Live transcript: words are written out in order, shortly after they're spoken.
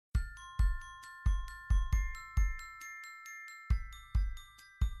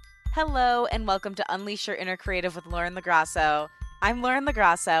Hello, and welcome to Unleash Your Inner Creative with Lauren LaGrasso. I'm Lauren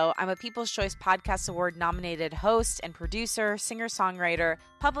LaGrasso. I'm a People's Choice Podcast Award nominated host and producer, singer-songwriter,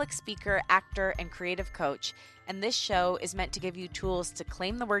 public speaker, actor, and creative coach. And this show is meant to give you tools to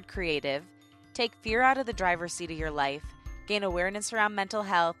claim the word creative, take fear out of the driver's seat of your life, gain awareness around mental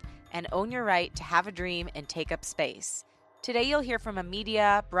health, and own your right to have a dream and take up space. Today, you'll hear from a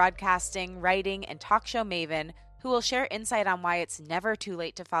media, broadcasting, writing, and talk show maven who will share insight on why it's never too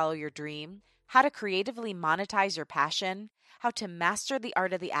late to follow your dream, how to creatively monetize your passion, how to master the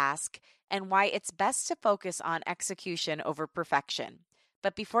art of the ask, and why it's best to focus on execution over perfection.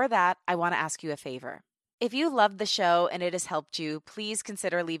 But before that, I want to ask you a favor. If you loved the show and it has helped you, please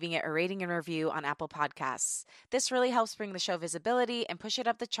consider leaving it a rating and review on Apple Podcasts. This really helps bring the show visibility and push it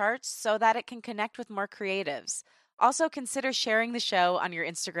up the charts so that it can connect with more creatives. Also, consider sharing the show on your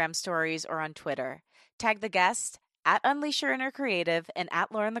Instagram stories or on Twitter. Tag the guest at Unleash Your Inner Creative and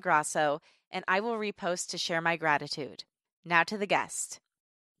at Lauren LaGrasso, and I will repost to share my gratitude. Now to the guest.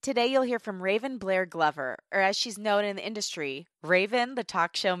 Today you'll hear from Raven Blair Glover, or as she's known in the industry, Raven, the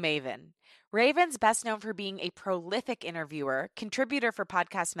talk show maven. Raven's best known for being a prolific interviewer, contributor for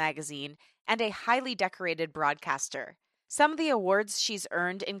Podcast Magazine, and a highly decorated broadcaster. Some of the awards she's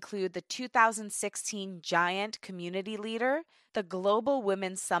earned include the 2016 Giant Community Leader, the Global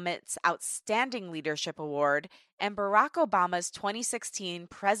Women's Summit's Outstanding Leadership Award, and Barack Obama's 2016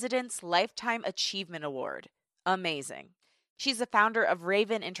 President's Lifetime Achievement Award. Amazing. She's the founder of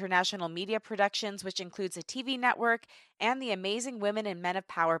Raven International Media Productions, which includes a TV network and the Amazing Women and Men of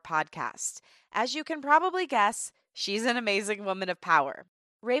Power podcast. As you can probably guess, she's an amazing woman of power.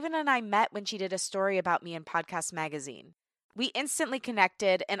 Raven and I met when she did a story about me in Podcast Magazine. We instantly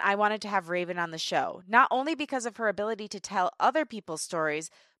connected, and I wanted to have Raven on the show, not only because of her ability to tell other people's stories,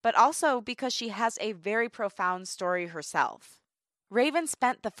 but also because she has a very profound story herself. Raven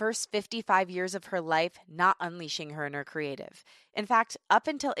spent the first 55 years of her life not unleashing her inner creative. In fact, up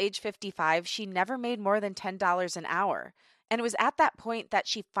until age 55, she never made more than $10 an hour, and it was at that point that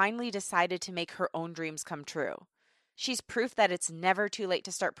she finally decided to make her own dreams come true. She's proof that it's never too late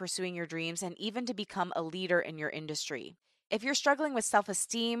to start pursuing your dreams and even to become a leader in your industry. If you're struggling with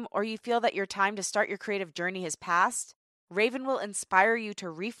self-esteem or you feel that your time to start your creative journey has passed, Raven will inspire you to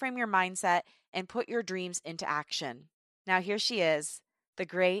reframe your mindset and put your dreams into action. Now here she is, the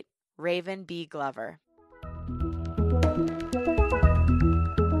great Raven B. Glover.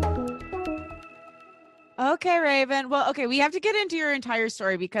 Okay, Raven. Well, we have to get into your entire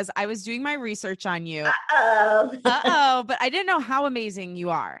story because I was doing my research on you. But I didn't know how amazing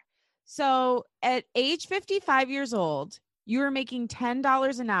you are. So at age 55 years old, you were making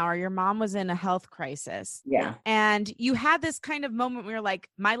 $10 an hour. Your mom was in a health crisis. Yeah. And you had this kind of moment where you're like,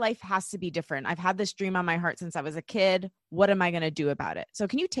 my life has to be different. I've had this dream on my heart since I was a kid. What am I going to do about it? So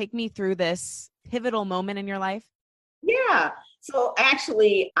can you take me through this pivotal moment in your life? Yeah. So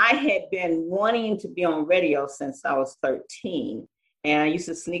actually, I had been wanting to be on radio since I was 13. And I used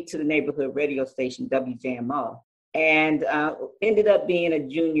to sneak to the neighborhood radio station, WJMO, and ended up being a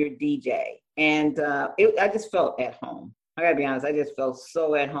junior DJ. And I just felt at home. I gotta be honest, I just felt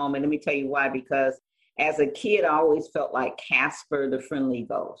so at home. And let me tell you why, because as a kid, I always felt like Casper, the friendly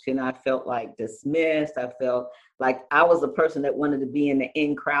ghost. I felt like dismissed. I felt like I was the person that wanted to be in the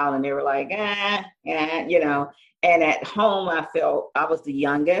in crowd, and they were like, And at home, I felt I was the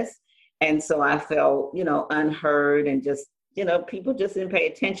youngest. And so I felt, unheard and just, people just didn't pay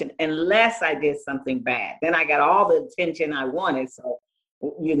attention unless I did something bad. Then I got all the attention I wanted. So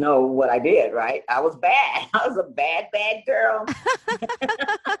you know what I did, right? I was bad. I was a bad girl.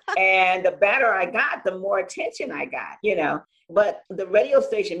 And the better I got, the more attention I got, But the radio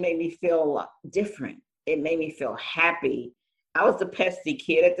station made me feel different. It made me feel happy. I was the pesky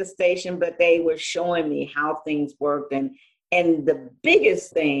kid at the station, but they were showing me how things worked. And the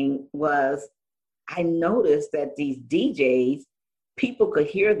biggest thing was I noticed that these DJs, people could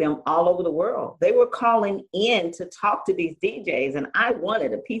hear them all over the world. They were calling in to talk to these DJs, and I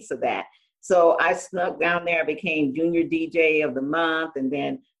wanted a piece of that. So I snuck down there, became junior DJ of the month. And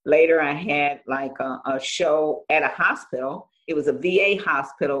then later I had like a show at a hospital. It was a VA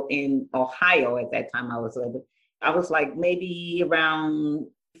hospital in Ohio at that time I was living. I was like maybe around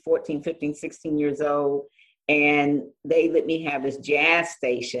 14, 15, 16 years old. And they let me have this jazz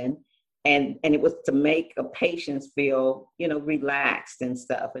station. And it was to make a patients feel, relaxed and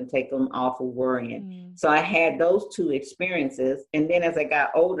stuff and take them off of worrying. So I had those two experiences. And then as I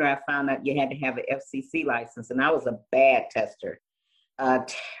got older, I found out you had to have an FCC license. And I was a bad tester. A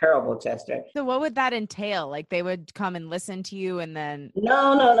terrible tester. So what would that entail? Like they would come and listen to you and then.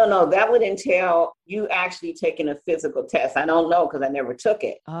 No. That would entail you actually taking a physical test. I don't know because I never took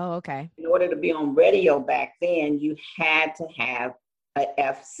it. Oh, okay. In order to be on radio back then, you had to have a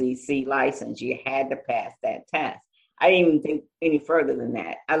FCC license. You had to pass that test. I didn't even think any further than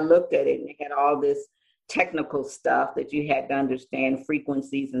that. I looked at it and it had all this technical stuff that you had to understand,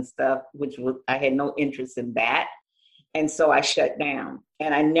 frequencies and stuff, which was, I had no interest in that. And so I shut down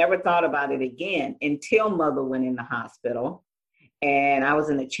and I never thought about it again until mother went in the hospital. And I was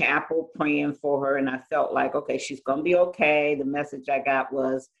in the chapel praying for her. And I felt like, okay, she's going to be okay. The message I got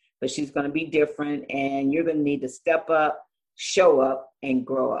was, but she's going to be different. And you're going to need to step up, show up, and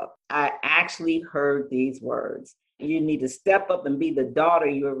grow up. I actually heard these words. You need to step up and be the daughter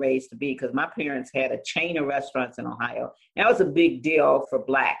you were raised to be. Because my parents had a chain of restaurants in Ohio. That was a big deal for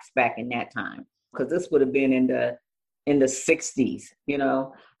Blacks back in that time. Because this would have been in the 60s, you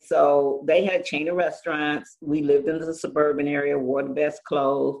know. So they had a chain of restaurants. We lived in the suburban area, wore the best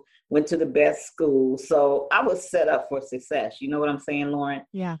clothes, went to the best school. So I was set up for success. You know what I'm saying, Lauren?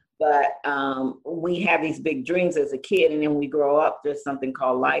 Yeah. But we have these big dreams as a kid. And then we grow up, there's something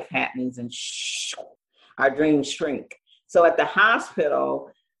called life happenings and our dreams shrink. So at the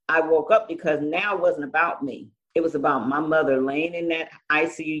hospital, I woke up because now it wasn't about me. It was about my mother laying in that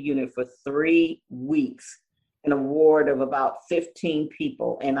ICU unit for 3 weeks. In a ward of about 15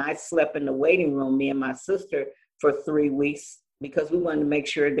 people. And I slept in the waiting room, me and my sister, for 3 weeks because we wanted to make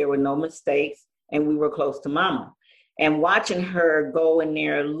sure there were no mistakes and we were close to mama. And watching her go in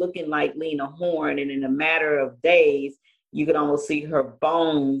there looking like Lena Horne, and in a matter of days, you could almost see her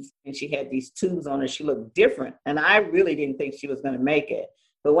bones, and she had these tubes on her. She looked different. And I really didn't think she was going to make it.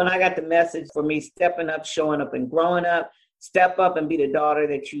 But when I got the message for me stepping up, showing up, and growing up, step up and be the daughter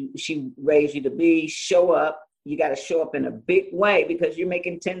that she raised you to be, show up. You got to show up in a big way because you're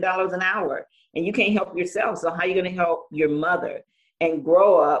making $10 an hour and you can't help yourself. So how are you going to help your mother and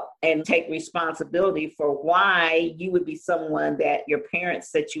grow up and take responsibility for why you would be someone that your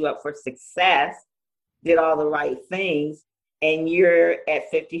parents set you up for success, did all the right things, and you're at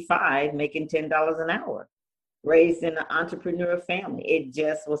 55 making $10 an hour, raised in an entrepreneur family? It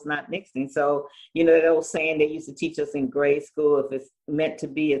just was not mixing. So, you know, that old saying they used to teach us in grade school, if it's meant to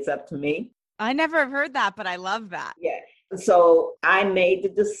be, it's up to me. I never have heard that, but I love that. Yeah. So I made the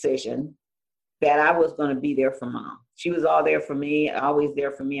decision that I was going to be there for mom. She was all there for me, always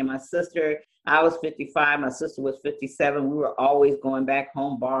there for me and my sister. I was 55. My sister was 57. We were always going back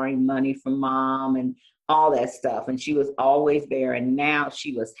home, borrowing money from mom and all that stuff. And she was always there. And now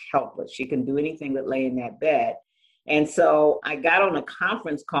she was helpless. She couldn't do anything but lay in that bed. And so I got on a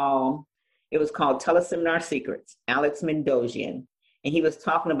conference call. It was called Teleseminar Secrets, Alex Mendosian. And he was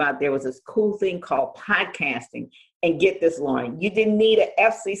talking about there was this cool thing called podcasting. And get this, Lauren, you didn't need an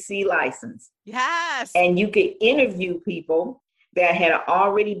FCC license. Yes. And you could interview people that had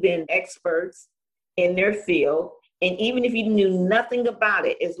already been experts in their field. And even if you knew nothing about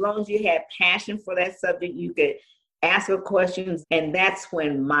it, as long as you had passion for that subject, you could ask her questions. And that's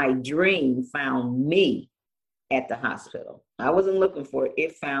when my dream found me at the hospital. I wasn't looking for it.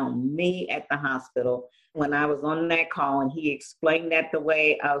 It found me at the hospital. When I was on that call and he explained that the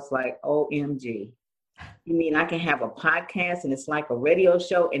way, I was like, OMG. You mean I can have a podcast and it's like a radio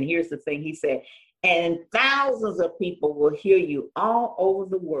show? And here's the thing, he said, and thousands of people will hear you all over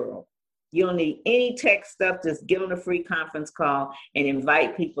the world. You don't need any tech stuff. Just get on a free conference call and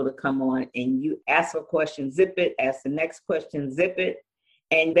invite people to come on, and you ask a question, zip it, ask the next question, zip it,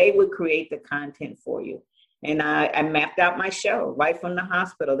 and they would create the content for you. And I mapped out my show right from the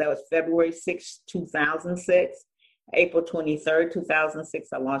hospital. That was February 6, 2006. April 23rd, 2006,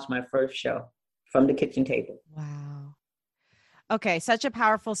 I launched my first show from the kitchen table. Wow. Okay, such a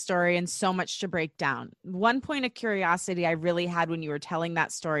powerful story and so much to break down. One point of curiosity I really had when you were telling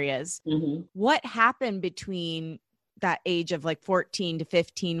that story is, what happened between that age of like 14 to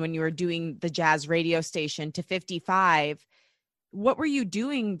 15 when you were doing the jazz radio station to 55? What were you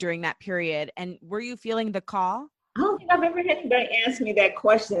doing during that period? And were you feeling the call? I don't think I've ever had anybody ask me that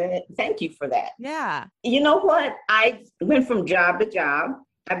question. And thank you for that. Yeah. You know what? I went from job to job.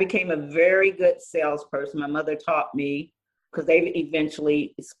 I became a very good salesperson. My mother taught me, because they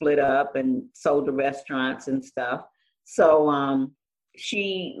eventually split up and sold the restaurants and stuff. So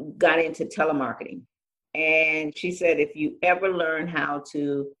she got into telemarketing. And she said, if you ever learn how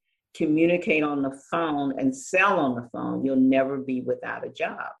to communicate on the phone and sell on the phone, you'll never be without a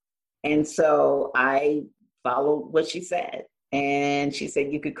job. And so I followed what she said. And she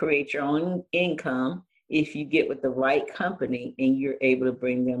said, you could create your own income if you get with the right company and you're able to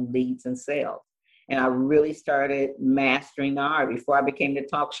bring them leads and sales. And I really started mastering the art. Before I became the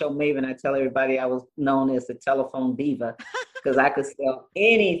talk show Maven, I tell everybody I was known as the telephone diva because I could sell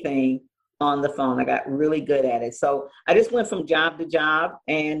anything on the phone. I got really good at it. So I just went from job to job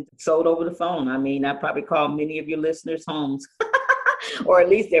and sold over the phone. I mean, I probably called many of your listeners' homes. Or at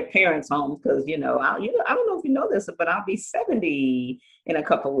least their parents' homes, because I don't know if you know this, but I'll be 70 in a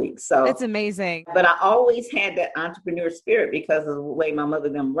couple of weeks. So that's amazing. But I always had that entrepreneur spirit because of the way my mother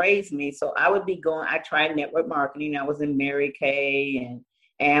them raised me. So I would be going. I tried network marketing. I was in Mary Kay and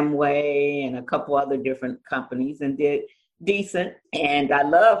Amway and a couple other different companies and did decent. And I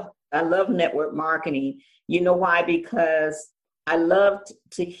love network marketing. You know why? Because I loved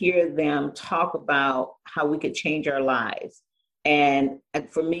to hear them talk about how we could change our lives. And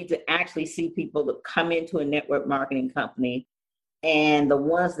for me to actually see people that come into a network marketing company and the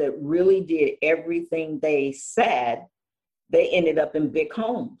ones that really did everything they said, they ended up in big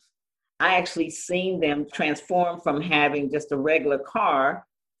homes. I actually seen them transform from having just a regular car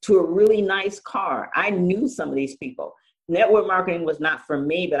to a really nice car. I knew some of these people. Network marketing was not for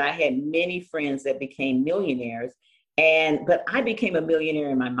me, but I had many friends that became millionaires. But I became a millionaire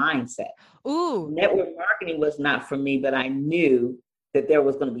in my mindset. Ooh. Network marketing was not for me, but I knew that there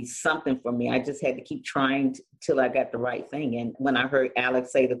was going to be something for me. I just had to keep trying till I got the right thing. And when I heard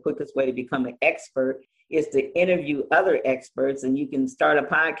Alex say the quickest way to become an expert is to interview other experts and you can start a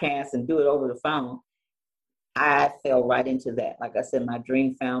podcast and do it over the phone, I fell right into that. Like I said, my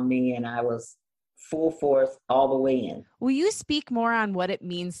dream found me and I was full force all the way in. Will you speak more on what it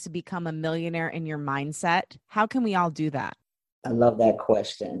means to become a millionaire in your mindset? How can we all do that? I love that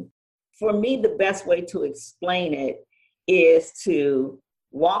question. For me, the best way to explain it is to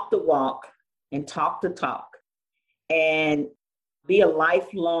walk the walk and talk the talk and be a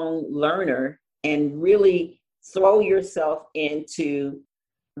lifelong learner and really throw yourself into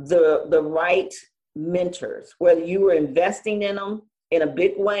the right mentors, whether you were investing in them in a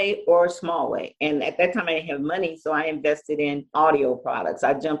big way or a small way. And at that time I didn't have money, so I invested in audio products.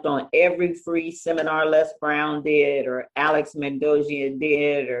 I jumped on every free seminar Les Brown did, or Alex Mendoza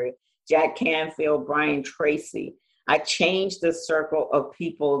did, or Jack Canfield, Brian Tracy. I changed the circle of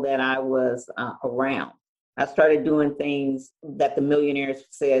people that I was around. I started doing things that the millionaires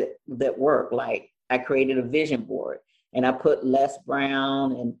said that work. Like I created a vision board and I put Les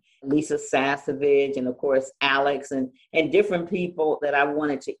Brown and Lisa Sasevich and of course Alex and different people that I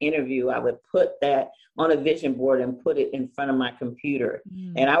wanted to interview. I would put that on a vision board and put it in front of my computer.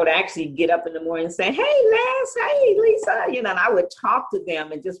 And I would actually get up in the morning and say, hey, Les, hey, Lisa, and I would talk to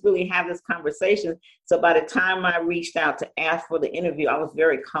them and just really have this conversation. So by the time I reached out to ask for the interview, I was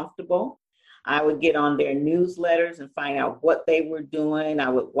very comfortable. I would get on their newsletters and find out what they were doing. I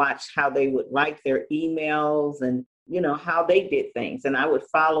would watch how they would write their emails and how they did things. And I would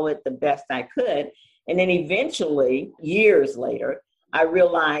follow it the best I could. And then eventually, years later, I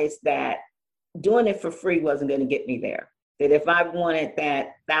realized that doing it for free wasn't going to get me there. That if I wanted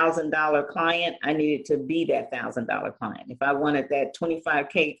that $1,000 client, I needed to be that $1,000 client. If I wanted that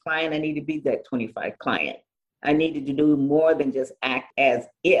 25K client, I needed to be that 25 client. I needed to do more than just act as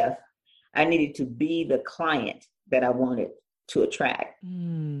if. I needed to be the client that I wanted to attract.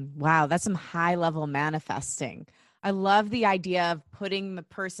 Wow, that's some high level manifesting. I love the idea of putting the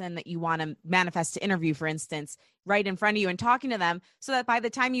person that you want to manifest to interview, for instance, right in front of you and talking to them so that by the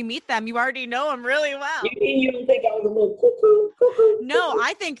time you meet them, you already know them really well. You don't think I was a little cuckoo? No,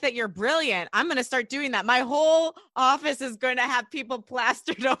 I think that you're brilliant. I'm going to start doing that. My whole office is going to have people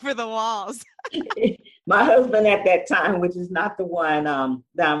plastered over the walls. My husband at that time, which is not the one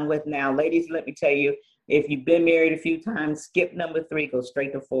that I'm with now. Ladies, let me tell you, if you've been married a few times, skip number 3, go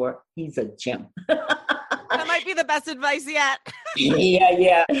straight to 4. He's a gem. That might be the best advice yet.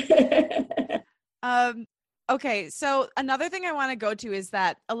 Yeah. Okay. So another thing I want to go to is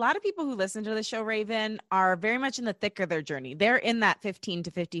that a lot of people who listen to the show, Raven, are very much in the thick of their journey. They're in that 15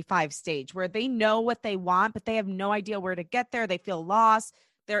 to 55 stage where they know what they want, but they have no idea where to get there. They feel lost.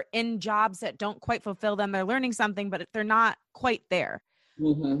 They're in jobs that don't quite fulfill them. They're learning something, but they're not quite there.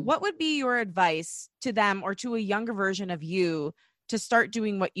 Mm-hmm. What would be your advice to them or to a younger version of you to start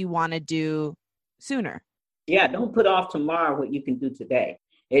doing what you want to do sooner? Yeah, don't put off tomorrow what you can do today.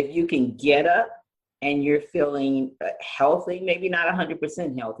 If you can get up and you're feeling healthy, maybe not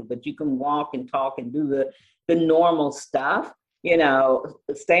 100% healthy, but you can walk and talk and do the normal stuff,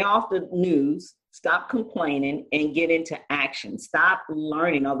 stay off the news, stop complaining and get into action. Stop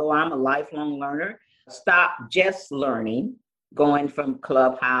learning. Although I'm a lifelong learner, stop just learning, going from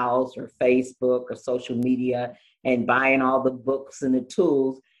Clubhouse or Facebook or social media and buying all the books and the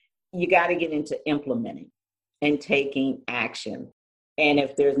tools. You got to get into implementing and taking action. And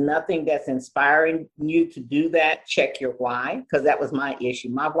if there's nothing that's inspiring you to do that, check your why, because that was my issue.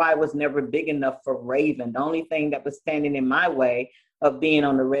 My why was never big enough for Raven. The only thing that was standing in my way of being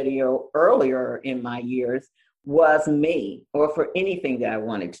on the radio earlier in my years was me, or for anything that I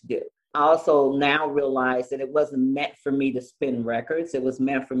wanted to do. I also now realize that it wasn't meant for me to spin records. It was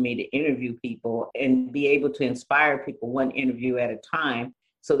meant for me to interview people and be able to inspire people one interview at a time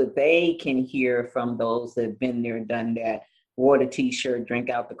so that they can hear from those that have been there and done that, wore the t-shirt, drink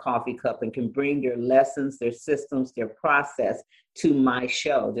out the coffee cup, and can bring their lessons, their systems, their process to my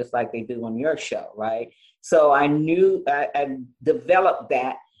show, just like they do on your show, right? So I knew I developed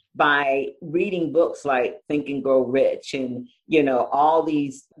that by reading books like Think and Grow Rich and, all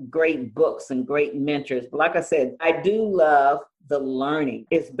these great books and great mentors. But like I said, I do love the learning.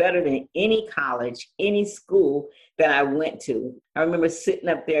 It's better than any college, any school that I went to. I remember sitting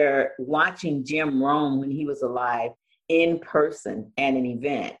up there watching Jim Rome when he was alive in person at an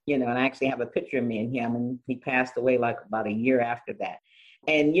event, and I actually have a picture of me and him, and he passed away like about a year after that.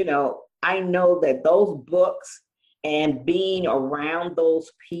 And, I know that those books and being around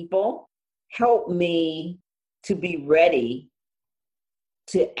those people helped me to be ready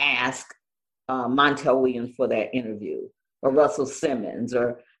to ask Montel Williams for that interview, or Russell Simmons,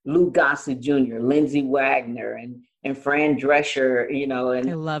 or Lou Gossett Jr., Lindsay Wagner, and Fran Drescher, and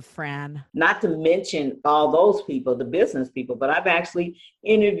I love Fran. Not to mention all those people, the business people, but I've actually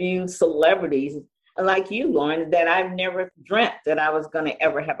interviewed celebrities like you, Lauren, that I've never dreamt that I was going to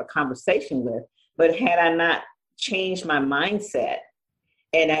ever have a conversation with. But had I not changed my mindset,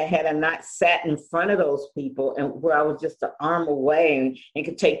 and had I not sat in front of those people and where I was just an arm away and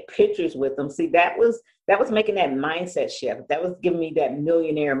could take pictures with them, see, that was making that mindset shift. That was giving me that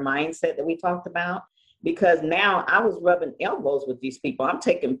millionaire mindset that we talked about. Because now I was rubbing elbows with these people. I'm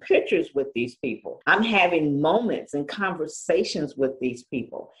taking pictures with these people. I'm having moments and conversations with these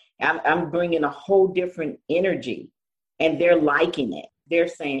people. I'm bringing a whole different energy, and they're liking it. They're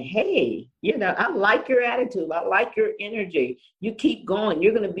saying, hey, I like your attitude. I like your energy. You keep going.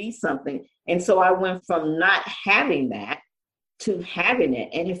 You're going to be something. And so I went from not having that to having it.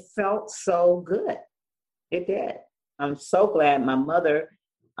 And it felt so good. It did. I'm so glad my mother,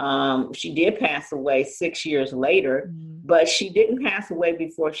 she did pass away 6 years later, but she didn't pass away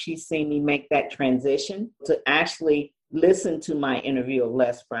before she seen me make that transition to actually listen to my interview of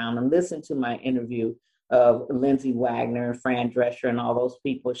Les Brown and listen to my interview of Lindsay Wagner and Fran Drescher and all those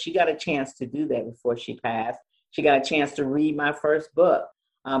people. She got a chance to do that before she passed. She got a chance to read my first book,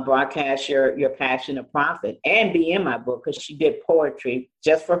 Broadcast Your Passion to Profit, and be in my book, because she did poetry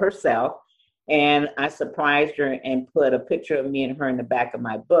just for herself. And I surprised her and put a picture of me and her in the back of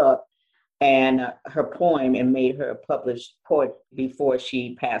my book and her poem, and made her a published poet before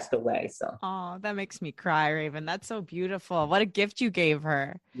she passed away. So, oh, that makes me cry, Raven. That's so beautiful. What a gift you gave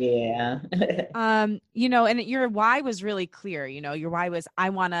her. Yeah. And your why was really clear. Your why was,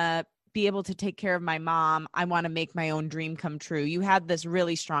 I want to be able to take care of my mom. I want to make my own dream come true. You had this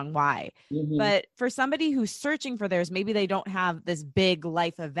really strong why. Mm-hmm. But for somebody who's searching for theirs, maybe they don't have this big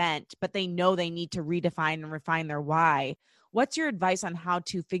life event, but they know they need to redefine and refine their why. What's your advice on how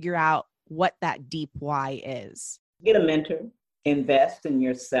to figure out what that deep why is? Get a mentor, invest in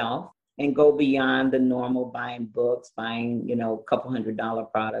yourself, and go beyond the normal buying books, buying, a couple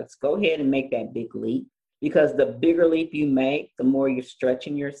 $100 products. Go ahead and make that big leap, because the bigger leap you make, the more you're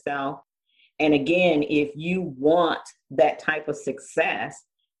stretching yourself. And again, if you want that type of success,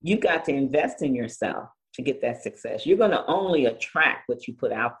 you got to invest in yourself to get that success. You're going to only attract what you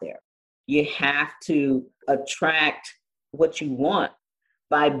put out there. You have to attract what you want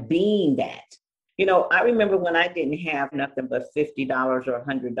by being that. I remember when I didn't have nothing but $50 or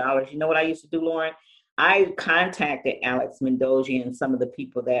 $100, you know what I used to do, Lauren? I contacted Alex Mendoza and some of the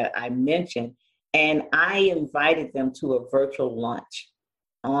people that I mentioned, and I invited them to a virtual lunch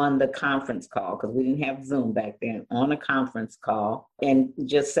on the conference call, because we didn't have Zoom back then, on a conference call, and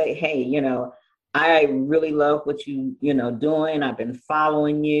just say, hey, I really love what doing. I've been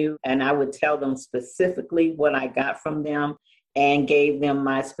following you. And I would tell them specifically what I got from them and gave them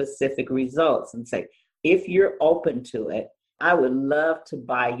my specific results and say, if you're open to it, I would love to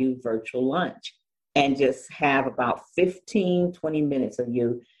buy you virtual lunch and just have about 15, 20 minutes of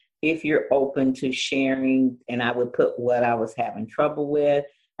you, if you're open to sharing. And I would put what I was having trouble with.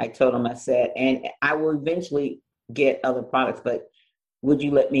 I told them, I said, and I will eventually get other products, but would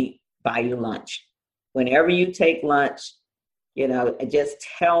you let me buy you lunch? Whenever you take lunch, just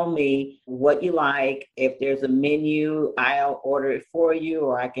tell me what you like. If there's a menu, I'll order it for you,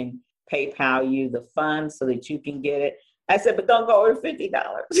 or I can PayPal you the funds so that you can get it. I said, but don't go over $50.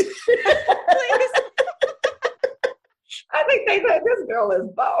 Please. I think they thought this girl is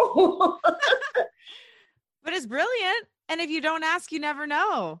bold. But it's brilliant. And if you don't ask, you never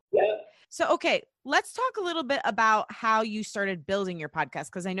know. Yeah. So, okay, let's talk a little bit about how you started building your podcast.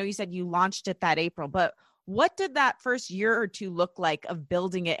 Because I know you said you launched it that April, but what did that first year or two look like of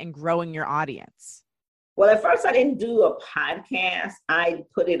building it and growing your audience? Well, at first I didn't do a podcast. I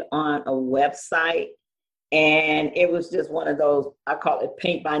put it on a website, and it was just one of those, I call it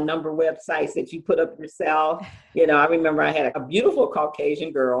paint by number websites that you put up yourself. I remember I had a beautiful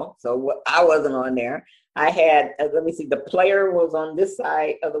Caucasian girl, so I wasn't on there. I had, let me see, the player was on this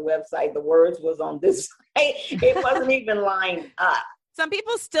side of the website. The words was on this side. It wasn't even lined up. Some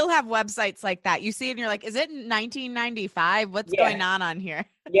people still have websites like that. You see it and you're like, is it 1995? What's going on here?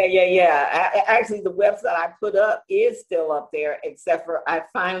 Yeah. Actually, the website I put up is still up there, except for I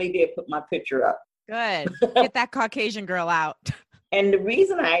finally did put my picture up. Good. Get that Caucasian girl out. And the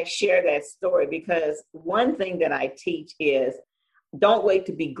reason I share that story, because one thing that I teach is don't wait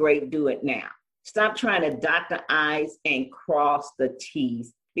to be great, do it now. Stop trying to dot the I's and cross the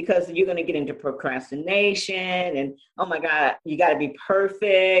T's, because you're going to get into procrastination and, oh my God, you got to be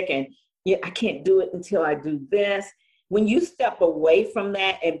perfect. And yeah, I can't do it until I do this. When you step away from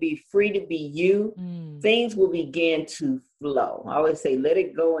that and be free to be you, things will begin to flow. I always say, let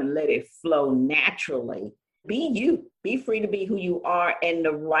it go and let it flow naturally. Be you, be free to be who you are, and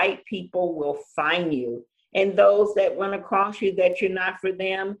the right people will find you. And those that run across you that you're not for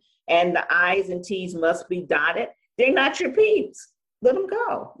them, and the I's and T's must be dotted, they're not your peeps. Let them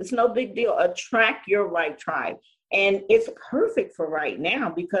go. It's no big deal. Attract your right tribe. And it's perfect for right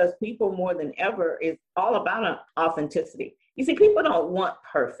now, because people more than ever is all about authenticity. You see, people don't want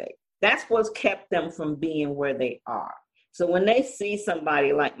perfect. That's what's kept them from being where they are. So when they see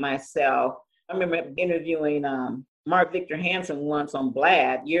somebody like myself, I remember interviewing Mark Victor Hansen once on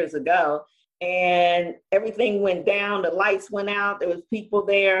Blad years ago, and everything went down. The lights went out. There was people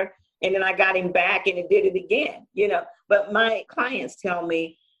there. And then I got him back and it did it again, But my clients tell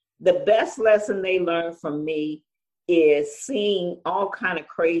me the best lesson they learn from me is seeing all kind of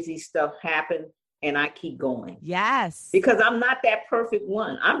crazy stuff happen, and I keep going. Yes. Because I'm not that perfect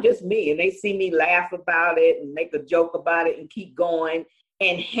one. I'm just me. And they see me laugh about it and make a joke about it and keep going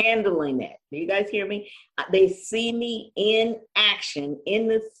and handling it. Do you guys hear me? They see me in action, in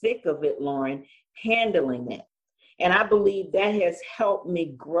the thick of it, Lauren, handling it. And I believe that has helped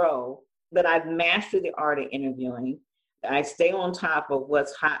me grow, that I've mastered the art of interviewing. I stay on top of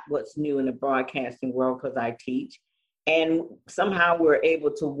what's hot, what's new in the broadcasting world, because I teach. And somehow we're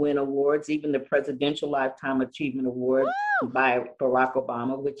able to win awards, even the Presidential Lifetime Achievement Award by Barack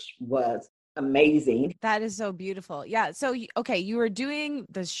Obama, which was amazing. That is so beautiful. Yeah. So, okay, you were doing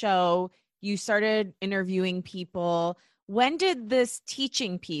the show, you started interviewing people. When did this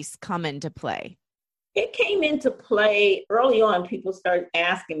teaching piece come into play? It came into play early on. People started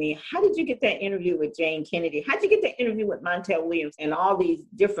asking me, how did you get that interview with Jane Kennedy? How'd you get that interview with Montel Williams and all these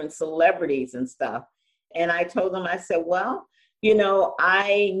different celebrities and stuff? And I told them, I said, well,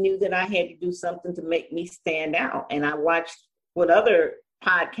 I knew that I had to do something to make me stand out. And I watched what other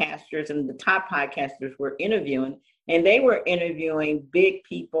podcasters and the top podcasters were interviewing, and they were interviewing big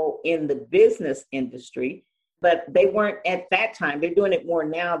people in the business industry. But they weren't at that time. They're doing it more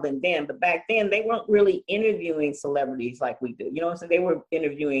now than then. But back then, they weren't really interviewing celebrities like we do. So they were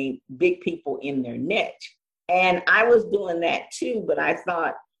interviewing big people in their niche. And I was doing that too. But I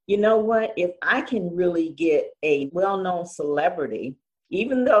thought, you know what? If I can really get a well-known celebrity,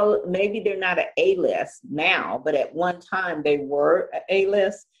 even though maybe they're not an A-list now, but at one time they were an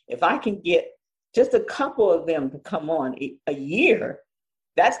A-list, if I can get just a couple of them to come on a year,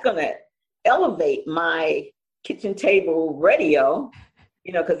 that's going to elevate my kitchen table radio,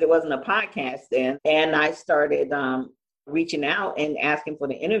 because it wasn't a podcast then. And I started reaching out and asking for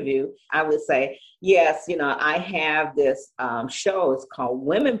the interview. I would say, yes, I have this show. It's called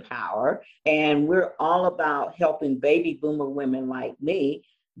Women Power. And we're all about helping baby boomer women like me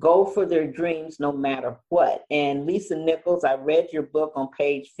go for their dreams no matter what. And Lisa Nichols, I read your book on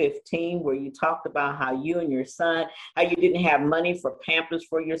page 15, where you talked about how you and your son, how you didn't have money for Pampers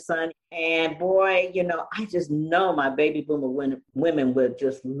for your son. And boy, I just know my baby boomer women would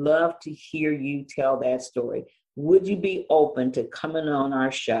just love to hear you tell that story. Would you be open to coming on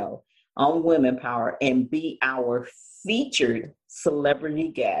our show on Women Power and be our featured celebrity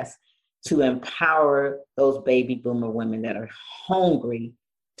guest to empower those baby boomer women that are hungry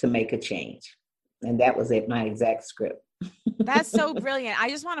to make a change? And that was my exact script. That's so brilliant. I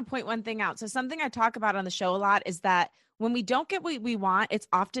just want to point one thing out. So something I talk about on the show a lot is that when we don't get what we want, it's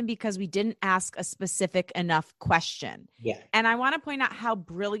often because we didn't ask a specific enough question. Yeah. And I want to point out how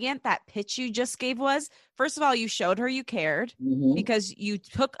brilliant that pitch you just gave was. First of all, you showed her you cared because you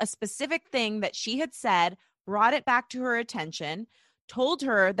took a specific thing that she had said, brought it back to her attention, told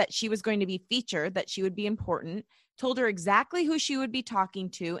her that she was going to be featured, that she would be important, told her exactly who she would be talking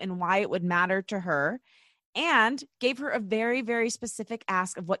to and why it would matter to her, and gave her a very, very specific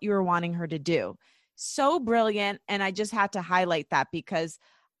ask of what you were wanting her to do. So brilliant. And I just had to highlight that because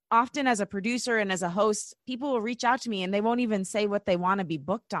often as a producer and as a host, people will reach out to me and they won't even say what they want to be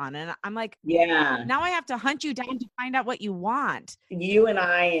booked on. And I'm like, yeah, now I have to hunt you down to find out what you want. You and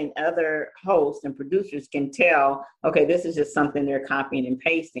I and other hosts and producers can tell, okay, this is just something they're copying and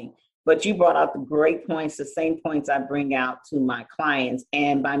pasting. But you brought out the great points, the same points I bring out to my clients.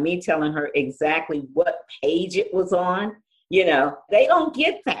 And by me telling her exactly what page it was on, they don't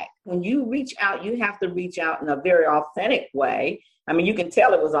get that. When you reach out, you have to reach out in a very authentic way. I mean, you can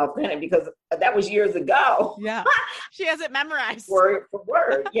tell it was authentic because that was years ago. Yeah. She has it memorized. Word for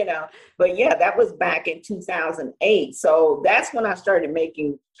word, But yeah, that was back in 2008. So that's when I started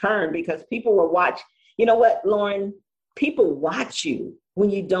making turn because people were watching. You know what, Lauren? People watch you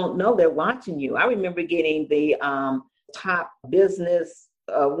when you don't know they're watching you. I remember getting the top business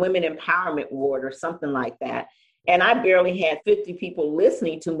women empowerment award or something like that. And I barely had 50 people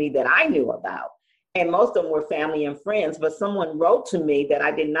listening to me that I knew about. And most of them were family and friends, but someone wrote to me that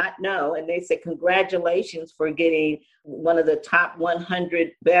I did not know. And they said, congratulations for getting one of the top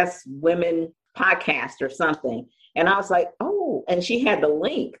 100 best women podcasts or something. And I was like, oh, and she had the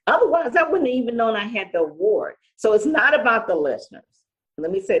link. Otherwise, I wouldn't have even known I had the award. So it's not about the listeners. Let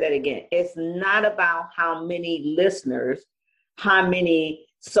me say that again. It's not about how many listeners, how many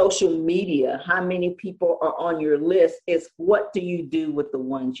social media, how many people are on your list. It's what do you do with the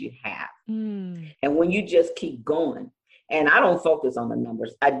ones you have? And when you just keep going, and I don't focus on the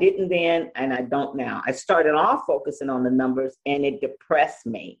numbers. I didn't then, and I don't now. I started off focusing on the numbers and it depressed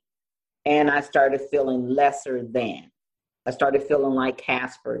me. And I started feeling lesser than. I started feeling like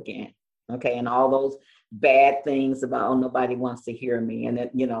Casper again. Okay. And all those bad things about, oh, nobody wants to hear me. And then,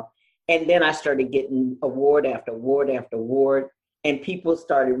 and then I started getting award after award after award. And people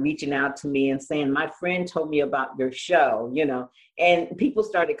started reaching out to me and saying, my friend told me about your show, and people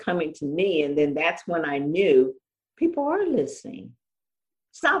started coming to me. And then that's when I knew people are listening.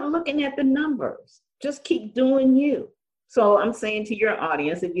 Stop looking at the numbers. Just keep doing you. So I'm saying to your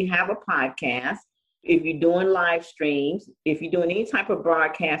audience, if you have a podcast, if you're doing live streams, if you're doing any type of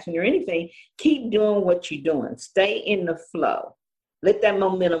broadcasting or anything, keep doing what you're doing. Stay in the flow. Let that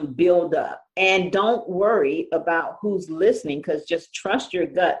momentum build up. And don't worry about who's listening, because just trust your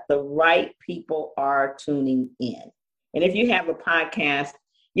gut. The right people are tuning in. And if you have a podcast,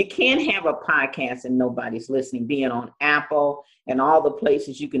 you can't have a podcast and nobody's listening, being on Apple and all the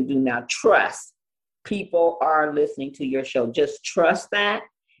places you can do now. Trust people are listening to your show. Just trust that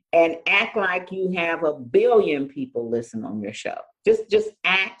and act like you have 1 billion people listen on your show. Just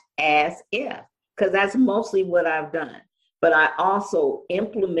act as if, because that's mostly what I've done. But I also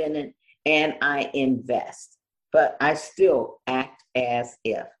implement it and I invest, but I still act as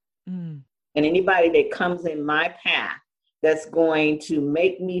if. And anybody that comes in my path that's going to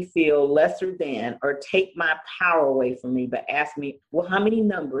make me feel lesser than or take my power away from me, but ask me, well, how many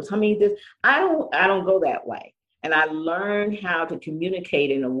numbers, how many this? I don't go that way. And I learned how to communicate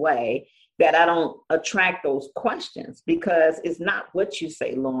in a way that I don't attract those questions, because it's not what you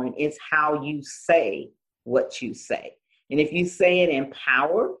say, Lauren, it's how you say what you say. And if you say it in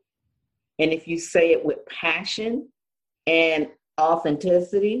power, and if you say it with passion and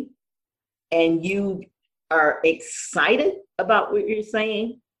authenticity, and you are excited about what you're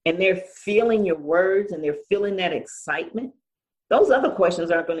saying, and they're feeling your words and they're feeling that excitement, those other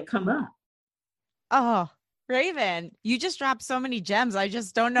questions aren't going to come up. Oh, Raven, you just dropped so many gems. I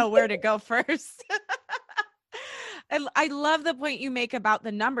just don't know where to go first. I love the point you make about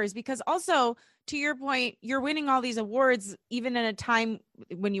the numbers, because also, to your point, you're winning all these awards, even in a time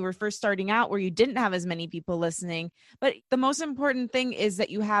when you were first starting out where you didn't have as many people listening. But the most important thing is that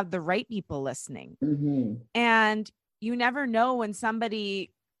you have the right people listening. And you never know when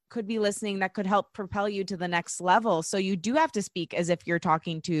somebody could be listening that could help propel you to the next level. So you do have to speak as if you're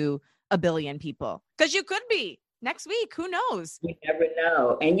talking to 1 billion people, because you could be next week. Who knows? You never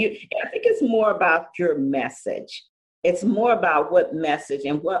know. And I think it's more about your message. It's more about what message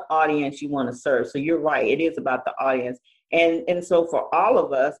and what audience you want to serve. So you're right. It is about the audience. And so for all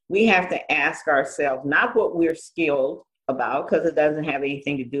of us, we have to ask ourselves, not what we're skilled about, because it doesn't have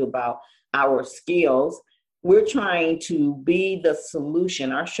anything to do about our skills. We're trying to be the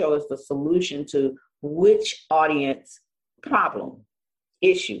solution. Our show is the solution to which audience problem,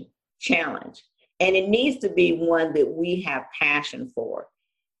 issue, challenge. And it needs to be one that we have passion for,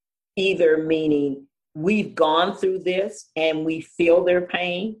 either meaning we've gone through this and we feel their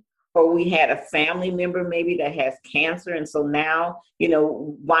pain, or we had a family member maybe that has cancer. And so now,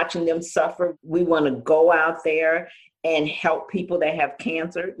 watching them suffer, we want to go out there and help people that have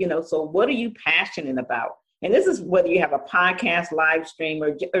cancer. So what are you passionate about? And this is whether you have a podcast, live stream,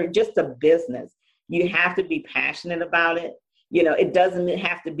 or just a business. You have to be passionate about it. It doesn't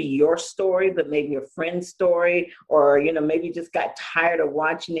have to be your story, but maybe a friend's story, or, maybe you just got tired of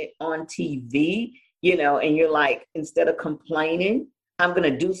watching it on TV, and you're like, instead of complaining, I'm going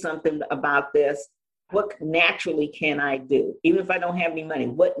to do something about this. What naturally can I do? Even if I don't have any money,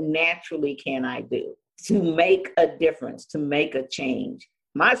 what naturally can I do to make a difference, to make a change?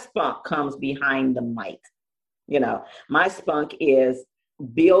 My spunk comes behind the mic. My spunk is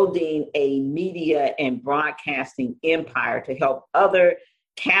building a media and broadcasting empire to help other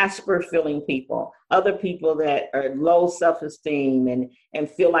Casper feeling people, other people that are low self-esteem and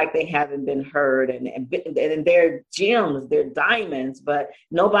feel like they haven't been heard, and they're gems, they're diamonds, but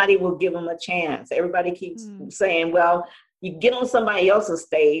nobody will give them a chance. Everybody keeps saying, well, you get on somebody else's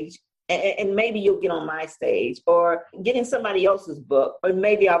stage and maybe you'll get on my stage, or get in somebody else's book, or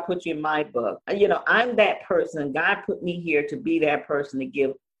maybe I'll put you in my book. I'm that person. God put me here to be that person, to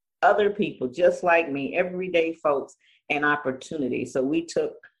give other people just like me, everyday folks, an opportunity. So we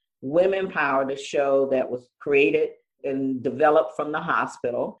took Women Power, the show that was created and developed from the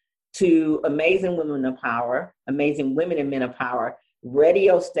hospital, to Amazing Women of Power, Amazing Women and Men of Power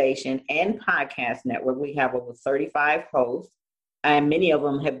radio station and podcast network. We have over 35 hosts, and many of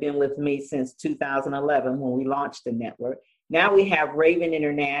them have been with me since 2011 when we launched the network. Now we have Raven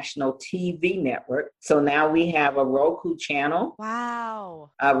International TV network. So now we have a Roku channel.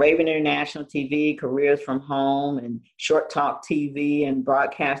 Wow. Raven International TV, Careers from Home, and Short Talk TV, and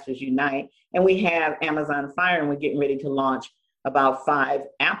Broadcasters Unite. And we have Amazon Fire, and we're getting ready to launch about 5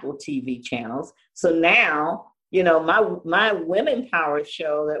 Apple TV channels. So now, my Women Power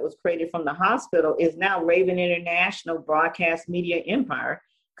show that was created from the hospital is now Raven International Broadcast Media Empire,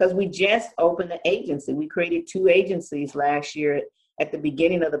 because we just opened the agency. We created 2 agencies last year at the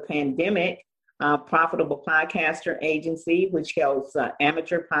beginning of the pandemic. Profitable Podcaster Agency, which helps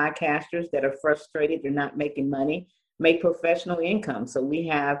amateur podcasters that are frustrated, they're not making money, make professional income. So we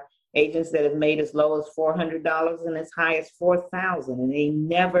have agents that have made as low as $400 and as high as $4,000, and they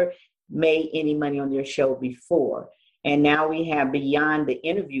never made any money on their show before. And now we have Beyond the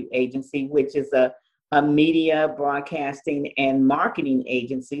Interview Agency, which is a media, broadcasting, and marketing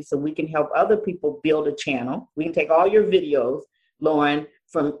agency. So we can help other people build a channel. We can take all your videos, Lauren,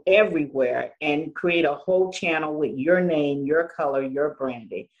 from everywhere and create a whole channel with your name, your color, your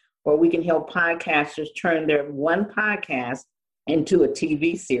branding. Or we can help podcasters turn their one podcast into a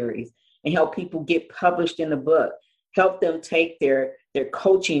TV series and help people get published in a book, help them take their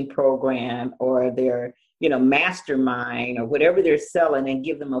coaching program or their mastermind or whatever they're selling and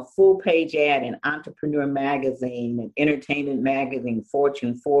give them a full page ad in Entrepreneur Magazine and Entertainment Magazine,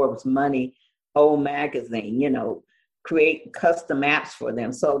 Fortune, Forbes, Money, O Magazine, create custom apps for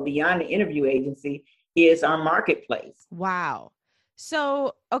them. So Beyond the Interview Agency is our marketplace. Wow.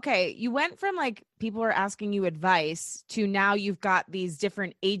 So, okay, you went from like people are asking you advice to now you've got these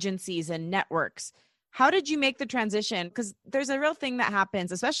different agencies and networks. How did you make the transition? Because there's a real thing that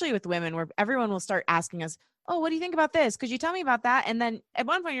happens, especially with women, where everyone will start asking us, oh, what do you think about this? Could you tell me about that? And then at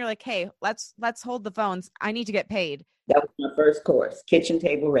one point you're like, hey, let's hold the phones. I need to get paid. That was my first course, Kitchen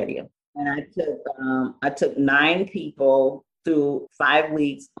Table Radio. And I took 9 people through 5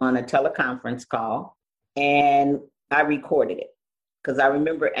 weeks on a teleconference call, and I recorded it. Because I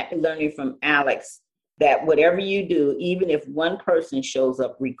remember learning from Alex that whatever you do, even if one person shows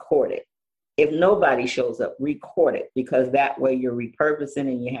up, record it. If nobody shows up, record it, because that way you're repurposing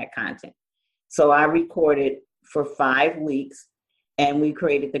and you had content. So I recorded for 5 weeks, and we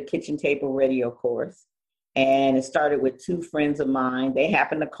created the Kitchen Table Radio course. And it started with 2 friends of mine. They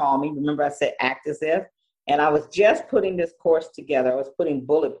happened to call me. Remember I said act as if? And I was just putting this course together. I was putting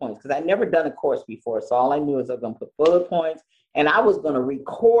bullet points because I'd never done a course before. So all I knew is I was going to put bullet points, and I was going to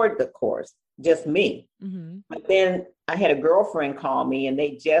record the course, just me. Mm-hmm. But then I had a girlfriend call me, and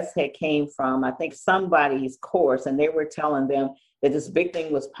they just had came from, I think, somebody's course, and they were telling them that this big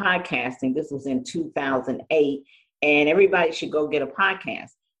thing was podcasting. This was in 2008, and everybody should go get a podcast.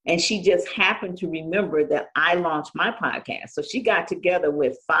 And she just happened to remember that I launched my podcast. So she got together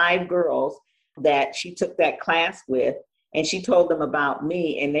with 5 girls that she took that class with, and she told them about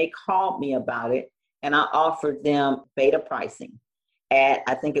me, and they called me about it. And I offered them beta pricing at,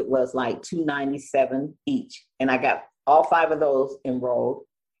 I think it was like $297 each. And I got all 5 of those enrolled.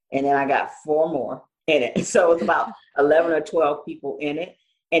 And then I got 4 more in it. So it's about 11 or 12 people in it.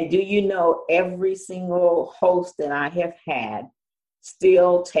 And do you know, every single host that I have had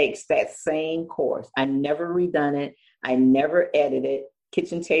still takes that same course. I never redone it. I never edited.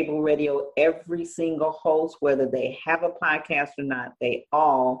 Kitchen Table Radio, every single host, whether they have a podcast or not, they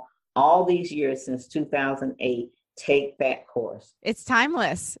all these years since 2008, take that course. It's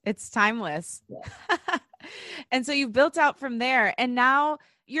timeless. It's timeless. Yeah. And so you've built out from there. And now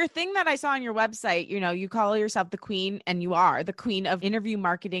your thing that I saw on your website, you know, you call yourself the queen, and you are the queen of interview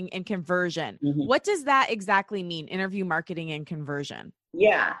marketing and conversion. Mm-hmm. What does that exactly mean, interview marketing and conversion?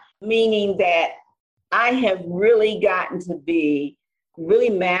 Yeah, meaning that I have really gotten to be really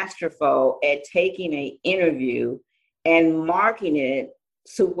masterful at taking an interview and marketing it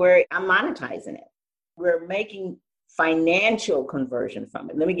to where I'm monetizing it. We're making financial conversion from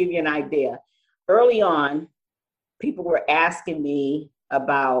it. Let me give you an idea. Early on, people were asking me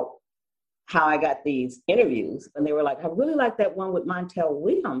about how I got these interviews. And they were like, I really like that one with Montel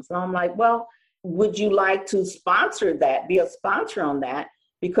Williams. And I'm like, well, would you like to sponsor that, be a sponsor on that?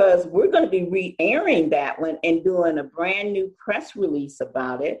 Because we're going to be re-airing that one and doing a brand new press release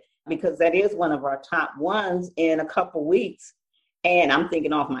about it, because that is one of our top ones in a couple weeks. And I'm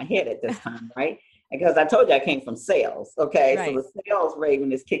thinking off my head at this time, right? Because I told you I came from sales. Okay. Right. So the sales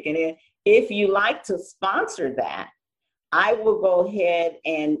Raven is kicking in. If you like to sponsor that, I will go ahead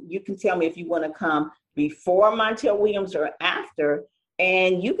and you can tell me if you want to come before Montel Williams or after,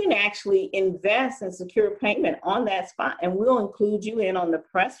 and you can actually invest and secure payment on that spot, and we'll include you in on the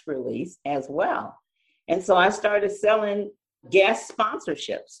press release as well. And so I started selling guest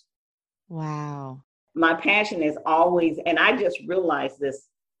sponsorships. Wow. My passion is always, and I just realized this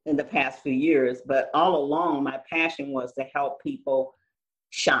in the past few years, but all along my passion was to help people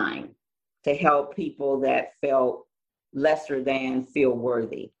shine, to help people that felt lesser than feel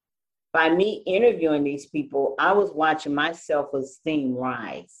worthy. By me interviewing these people, I was watching my self-esteem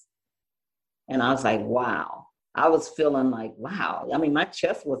rise. And I was like, wow. I was feeling like, wow. I mean, my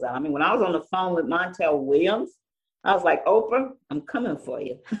chest was out. I mean, when I was on the phone with Montel Williams, I was like, Oprah, I'm coming for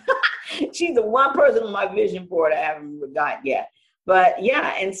you. She's the one person on my vision board I haven't got yet. But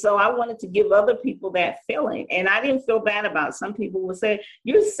yeah, and so I wanted to give other people that feeling. And I didn't feel bad about it. Some people would say,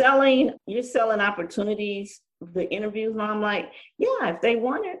 you're selling opportunities, the interviews. And I'm like, yeah, if they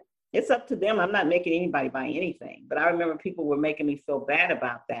want it, it's up to them. I'm not making anybody buy anything. But I remember people were making me feel bad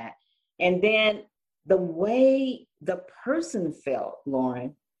about that. And then the way the person felt,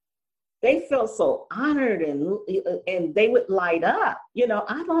 Lauren, they felt so honored and they would light up. You know,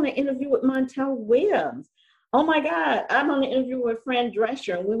 I'm on an interview with Montel Williams. Oh my God, I'm on an interview with Fran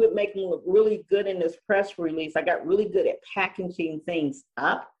Drescher, and we would make them look really good in this press release. I got really good at packaging things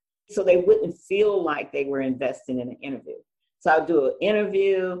up so they wouldn't feel like they were investing in an interview. So I'll do an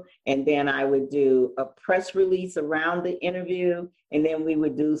interview, and then I would do a press release around the interview, and then we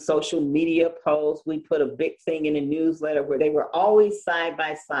would do social media posts. We put a big thing in a newsletter where they were always side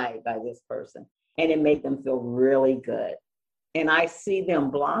by side by this person, and it made them feel really good. And I see them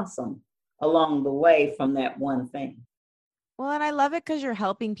blossom along the way from that one thing. Well, and I love it because you're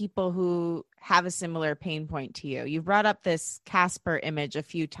helping people who have a similar pain point to you. You brought up this Casper image a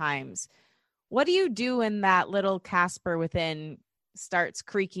few times. What do you do when that little Casper within starts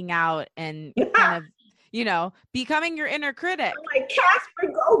creaking out and kind of, you know, becoming your inner critic? I'm like,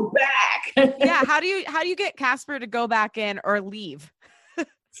 Casper, go back. Yeah. How do you get Casper to go back in or leave?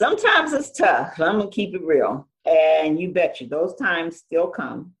 Sometimes it's tough. I'm going to keep it real. And you bet you those times still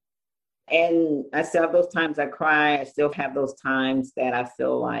come. And I still have those times I cry. I still have those times that I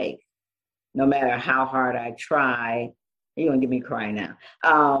feel like no matter how hard I try, you're going to get me crying now.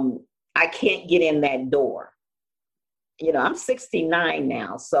 I can't get in that door. You know, I'm 69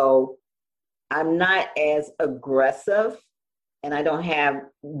 now, so I'm not as aggressive, and I don't have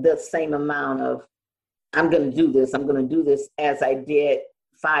the same amount of, I'm going to do this as I did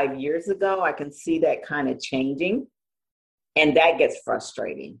 5 years ago. I can see that kind of changing, and that gets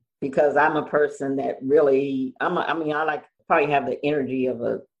frustrating because I'm a person that really, I like probably have the energy of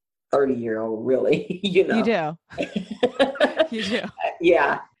a 30-year-old, really, you know. You do. You do.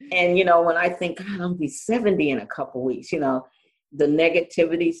 Yeah. And, you know, when I think, God, I'm going to be 70 in a couple weeks, you know, the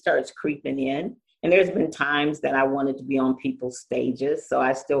negativity starts creeping in. And there's been times that I wanted to be on people's stages. So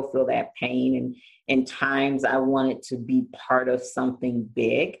I still feel that pain. And times I wanted to be part of something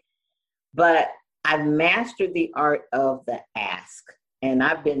big. But I've mastered the art of the ask. And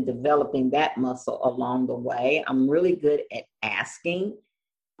I've been developing that muscle along the way. I'm really good at asking.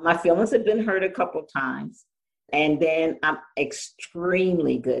 My feelings have been hurt a couple times. And then I'm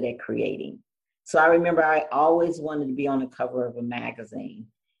extremely good at creating. So I remember I always wanted to be on the cover of a magazine.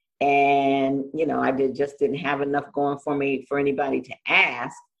 And, just didn't have enough going for me for anybody to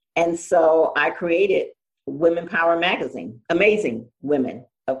ask. And so I created Women Power Magazine, Amazing Women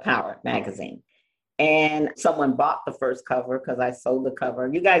of Power Magazine. And someone bought the first cover because I sold the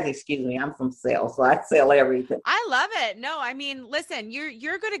cover. You guys, excuse me, I'm from sales, so I sell everything. I love it. No, I mean, listen,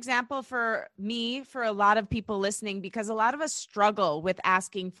 you're a good example for me, for a lot of people listening, because a lot of us struggle with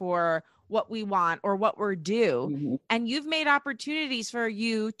asking for what we want or what we're due. Mm-hmm. And you've made opportunities for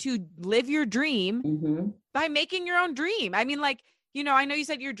you to live your dream Mm-hmm. by making your own dream. I mean, like, I know you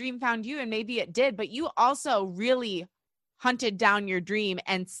said your dream found you, and maybe it did, but you also really hunted down your dream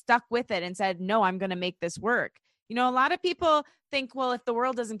and stuck with it and said, no, I'm going to make this work. A lot of people think, well, if the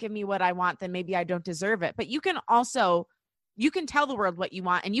world doesn't give me what I want, then maybe I don't deserve it. But you can tell the world what you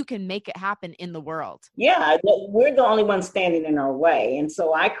want, and you can make it happen in the world. Yeah, we're the only ones standing in our way. And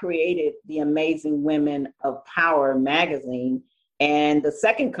so I created the Amazing Women of Power magazine. And the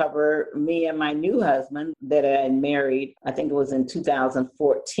second cover, me and my new husband that I had married, I think it was in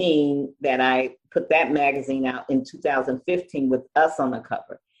 2014 that I put that magazine out in 2015 with us on the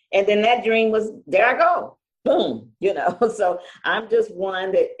cover. And then that dream was, there I go, boom, So I'm just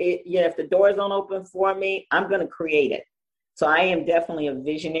one that, if the doors don't open for me, I'm going to create it. So I am definitely a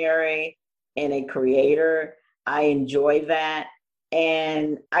visionary and a creator. I enjoy that.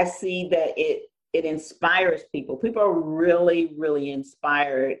 And I see that it inspires people. People are really, really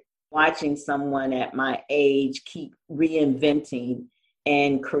inspired watching someone at my age keep reinventing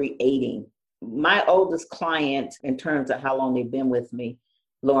and creating. My oldest client, in terms of how long they've been with me,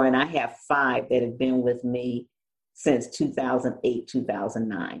 Lauren, I have 5 that have been with me since 2008,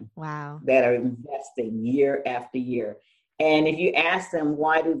 2009. Wow. That are investing year after year. And if you ask them,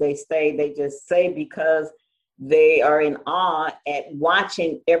 why do they stay? They just say because they are in awe at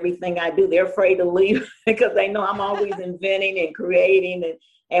watching everything I do. They're afraid to leave because they know I'm always inventing and creating.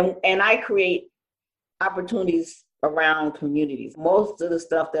 And I create opportunities around communities. Most of the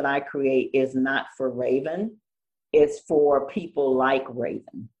stuff that I create is not for Raven. It's for people like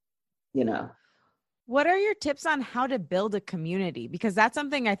Raven, What are your tips on how to build a community? Because that's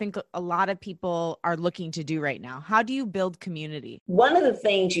something I think a lot of people are looking to do right now. How do you build community? One of the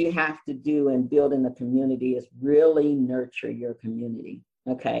things you have to do in building a community is really nurture your community.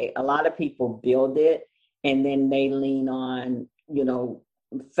 Okay. A lot of people build it and then they lean on,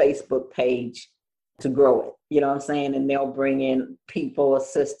 Facebook page to grow it. You know what I'm saying? And they'll bring in people,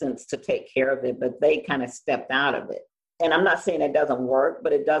 assistants to take care of it, but they kind of stepped out of it. And I'm not saying it doesn't work,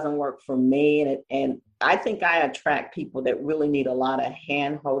 but it doesn't work for me. And I think I attract people that really need a lot of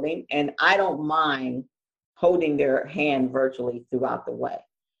hand holding. And I don't mind holding their hand virtually throughout the way.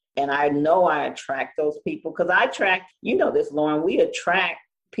 And I know I attract those people because I attract, this, Lauren, we attract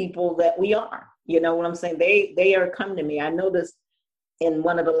people that we are. You know what I'm saying? They are coming to me. I noticed in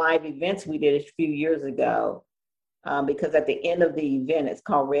one of the live events we did a few years ago, because at the end of the event, it's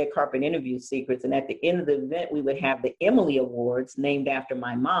called Red Carpet Interview Secrets. And at the end of the event, we would have the Emily Awards named after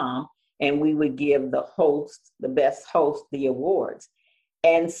my mom. And we would give the best host, the awards.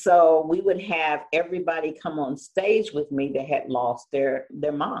 And so we would have everybody come on stage with me that had lost their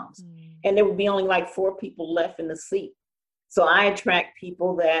moms. Mm. And there would be only like 4 people left in the seat. So I attract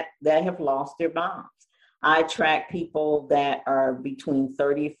people that have lost their moms. I attract people that are between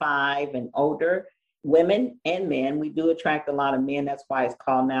 35 and older, women and men. We do attract a lot of men. That's why it's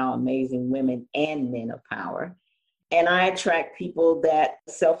called now Amazing Women and Men of Power. And I attract people that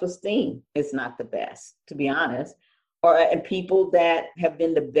self-esteem is not the best, to be honest, and people that have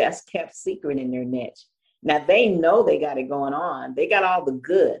been the best kept secret in their niche. Now, they know they got it going on. They got all the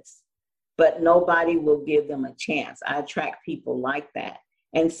goods, but nobody will give them a chance. I attract people like that.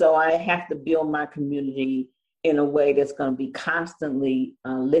 And so I have to build my community in a way that's going to be constantly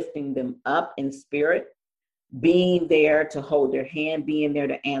lifting them up in spirit, being there to hold their hand, being there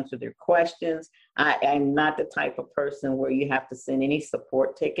to answer their questions. I'm not the type of person where you have to send any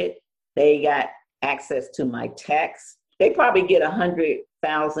support ticket. They got access to my text. They probably get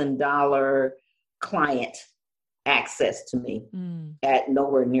 $100,000 client access to me at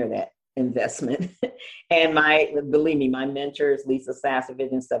nowhere near that investment. And believe me, my mentors, Lisa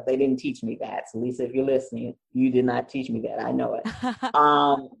Sasovich and stuff, they didn't teach me that. So Lisa, if you're listening, you did not teach me that. I know it.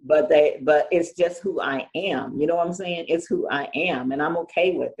 But it's just who I am. You know what I'm saying? It's who I am, and I'm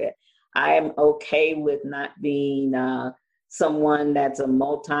okay with it. I am okay with not being someone that's a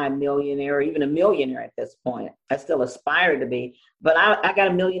multi-millionaire or even a millionaire at this point. I still aspire to be, but I got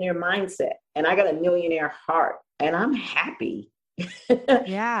a millionaire mindset and I got a millionaire heart, and I'm happy.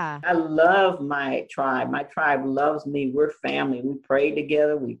 Yeah. I love my tribe. My tribe loves me. We're family. We pray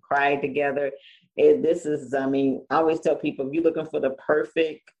together. We cry together. This is, I mean, I always tell people, if you're looking for the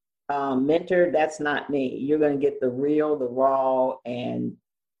perfect mentor, that's not me. You're going to get the real, the raw, and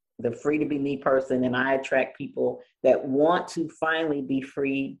the free to be me person. And I attract people that want to finally be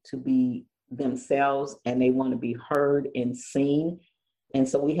free to be themselves, and they want to be heard and seen. And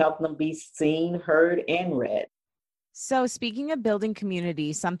so we help them be seen, heard, and read. So speaking of building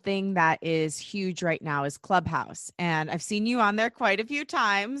community, something that is huge right now is Clubhouse. And I've seen you on there quite a few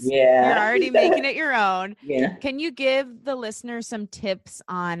times. You're Yeah. already making it your own. Yeah. Can you give the listeners some tips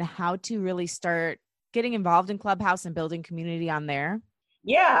on how to really start getting involved in Clubhouse and building community on there?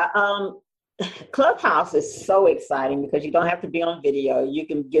 Yeah. Clubhouse is so exciting because you don't have to be on video. You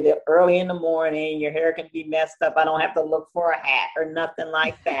can get it early in the morning. Your hair can be messed up. I don't have to look for a hat or nothing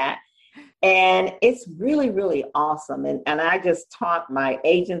like that. And it's really, really awesome. And I just taught my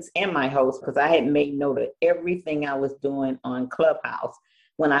agents and my hosts, because I had made note of everything I was doing on Clubhouse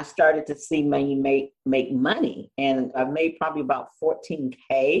when I started to see me make money. And I've made probably about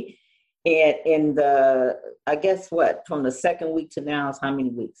 14K. And in the, I guess what, from the second week to now is how many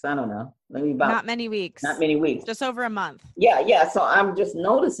weeks? I don't know. Maybe about Not many weeks. not many weeks. Just over a month. Yeah. So I'm just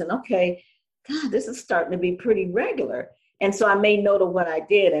noticing, okay, God, this is starting to be pretty regular. And so I made note of what I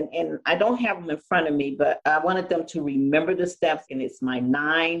did, and I don't have them in front of me, but I wanted them to remember the steps, and it's my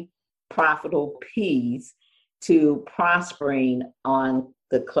 9 profitable P's to prospering on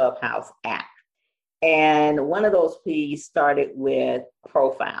the Clubhouse app. And one of those P's started with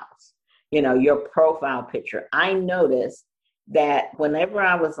profiles, your profile picture. I noticed that whenever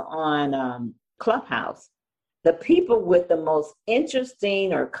I was on Clubhouse, the people with the most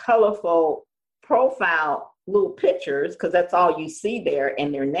interesting or colorful profile little pictures, because that's all you see there,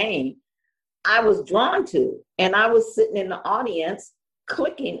 and their name, I was drawn to. And I was sitting in the audience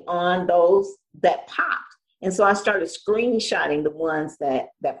clicking on those that popped. And so I started screenshotting the ones that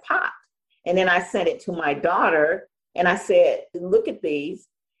popped. And then I sent it to my daughter and I said, look at these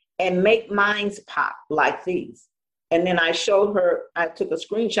and make mines pop like these. And then I showed her, I took a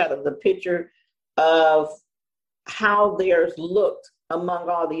screenshot of the picture of how theirs looked among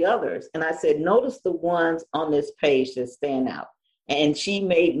all the others. And I said, notice the ones on this page that stand out. And she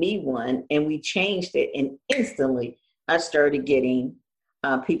made me one, and we changed it. And instantly I started getting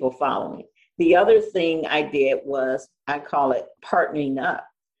people following. The other thing I did was, I call it partnering up.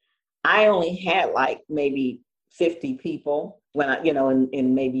 I only had like maybe 50 people when I,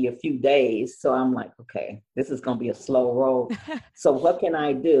 in maybe a few days. So I'm like, okay, this is going to be a slow roll. So what can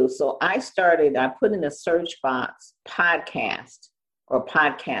I do? So I put in a search box, podcast or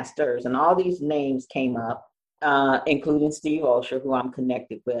podcasters, and all these names came up, including Steve Osher, who I'm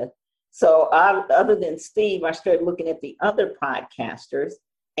connected with. So other than Steve, I started looking at the other podcasters,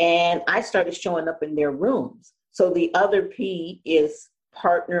 and I started showing up in their rooms. So the other P is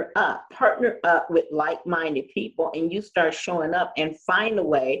partner up with like-minded people, and you start showing up and find a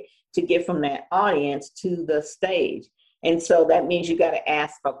way to get from that audience to the stage. And so that means you got to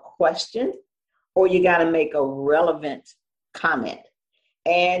ask a question, or you got to make a relevant comment.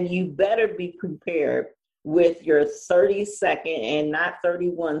 And you better be prepared with your 30-second, and not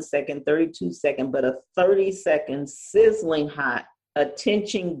 31-second, 32-second, but a 30-second sizzling hot,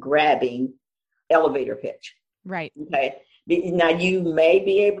 attention grabbing elevator pitch. Right. Okay. Now, you may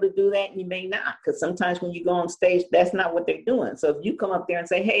be able to do that, and you may not, because sometimes when you go on stage, that's not what they're doing. So if you come up there and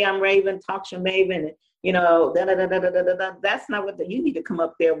say, hey, I'm Raven, talk to Maven, that's not what you need to come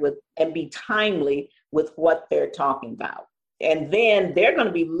up there with and be timely with what they're talking about. And then they're going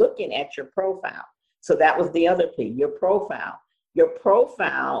to be looking at your profile. So that was the other P, your profile. Your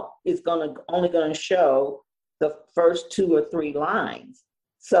profile is only going to show the first 2 or 3 lines.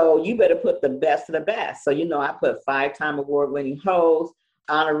 So you better put the best of the best. So, I put 5-time award-winning host,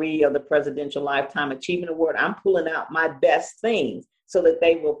 honoree of the Presidential Lifetime Achievement Award. I'm pulling out my best things so that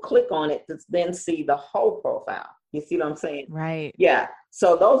they will click on it to then see the whole profile. You see what I'm saying? Right. Yeah.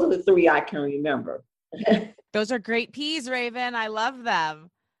 So those are the 3 I can remember. Those are great P's, Raven. I love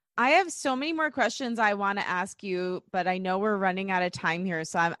them. I have so many more questions I want to ask you, but I know we're running out of time here.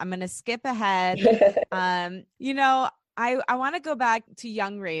 So I'm going to skip ahead. I want to go back to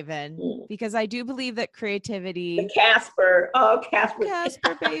young Raven, because I do believe that creativity. The Casper. Oh, Casper.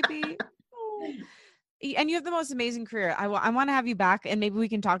 Casper, baby. Oh. And you have the most amazing career. I want to have you back, and maybe we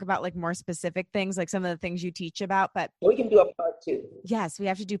can talk about like more specific things, like some of the things you teach about. But we can do a part 2. Yes, we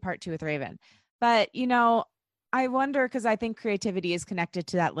have to do part 2 with Raven. But, I wonder, because I think creativity is connected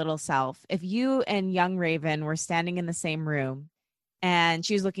to that little self. If you and young Raven were standing in the same room and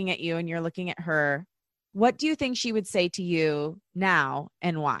she's looking at you and you're looking at her, What do you think she would say to you now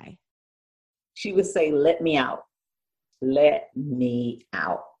and why? She would say, let me out. Let me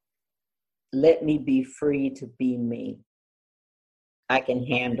out. Let me be free to be me. I can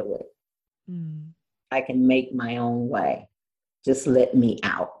handle it. Mm. I can make my own way. Just let me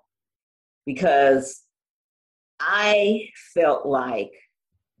out. Because I felt like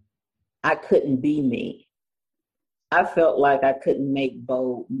I couldn't be me. I felt like I couldn't make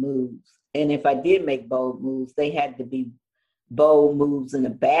bold moves. And if I did make bold moves, they had to be bold moves in a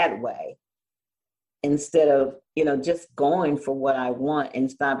bad way instead of, just going for what I want and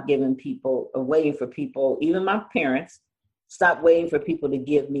stop giving people or waiting for people, even my parents, stop waiting for people to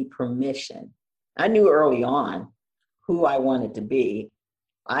give me permission. I knew early on who I wanted to be.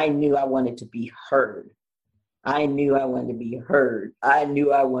 I knew I wanted to be heard. I knew I wanted to be heard. I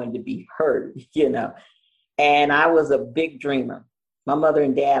knew I wanted to be heard. And I was a big dreamer. My mother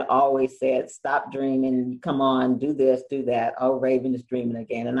and dad always said, stop dreaming, come on, do this, do that. Oh, Raven is dreaming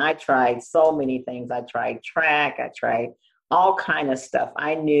again. And I tried so many things. I tried track, I tried all kind of stuff.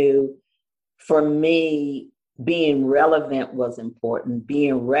 I knew for me, being relevant was important.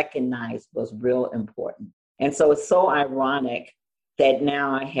 Being recognized was real important. And so it's so ironic that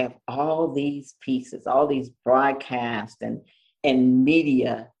now I have all these pieces, all these broadcasts and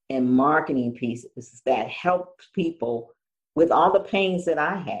media and marketing pieces that help people with all the pains that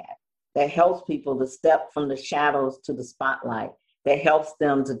I had, that helps people to step from the shadows to the spotlight, that helps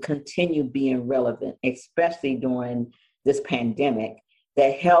them to continue being relevant, especially during this pandemic,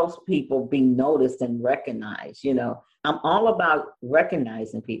 that helps people be noticed and recognized. I'm all about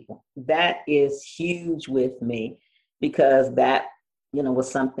recognizing people. That is huge with me because that,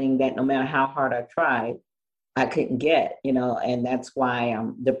 was something that no matter how hard I tried, I couldn't get, and that's why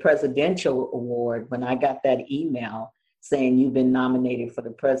the presidential award, when I got that email saying you've been nominated for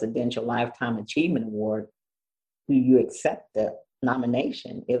the Presidential Lifetime Achievement Award, do you accept the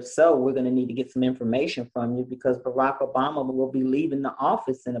nomination? If so, we're going to need to get some information from you because Barack Obama will be leaving the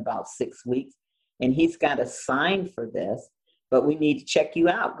office in about 6 weeks and he's got a sign for this, but we need to check you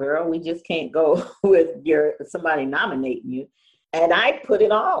out, girl. We just can't go with somebody nominating you. And I put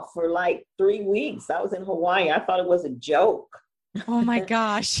it off for like 3 weeks. I was in Hawaii. I thought it was a joke. Oh my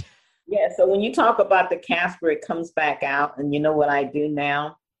gosh. Yeah. So when you talk about the Casper, it comes back out. And you know what I do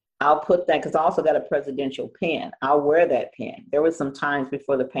now? I'll put that because I also got a presidential pen. I'll wear that pen. There were some times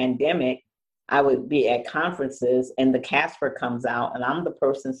before the pandemic, I would be at conferences and the Casper comes out and I'm the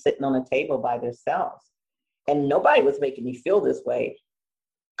person sitting on a table by themselves. And nobody was making me feel this way.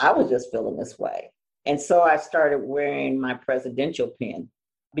 I was just feeling this way. And so I started wearing my presidential pin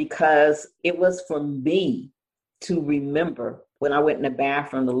because it was for me to remember when I went in the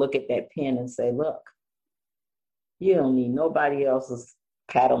bathroom to look at that pin and say, look, you don't need nobody else's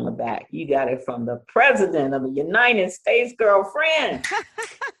pat on the back. You got it from the president of the United States, girlfriend.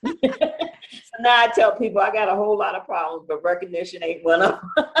 So now I tell people I got a whole lot of problems, but recognition ain't one of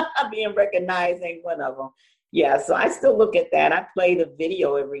them. Being recognized ain't one of them. Yeah, so I still look at that. I play the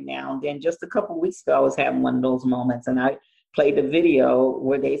video every now and then. Just a couple of weeks ago, I was having one of those moments, and I played the video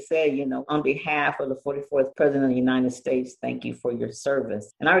where they said, on behalf of the 44th President of the United States, thank you for your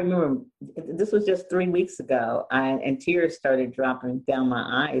service. And I remember this was just 3 weeks ago, and tears started dropping down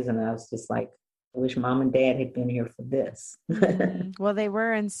my eyes, and I was just like, I wish mom and dad had been here for this. Well, they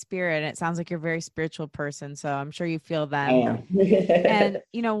were in spirit. And it sounds like you're a very spiritual person. So I'm sure you feel them. I am.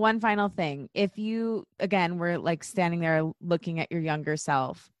 And, one final thing, if you, again, were like standing there looking at your younger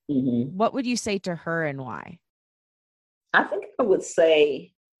self, what would you say to her and why? I think I would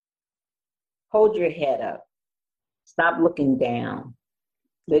say, hold your head up. Stop looking down.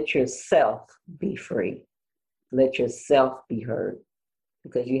 Let yourself be free. Let yourself be heard.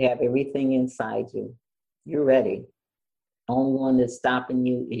 Because you have everything inside you. You're ready. Only one that's stopping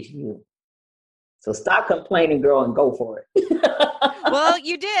you is you. So stop complaining, girl, and go for it. Well,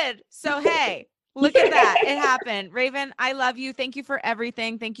 you did. So, hey, look at that. It happened. Raven, I love you. Thank you for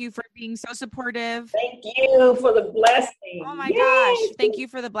everything. Thank you for being so supportive. Thank you for the blessing. Oh my gosh. Thank you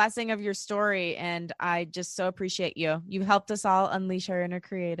for the blessing of your story. And I just so appreciate you. You helped us all unleash our inner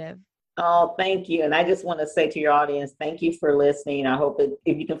creative. Oh, thank you. And I just want to say to your audience, thank you for listening. I hope that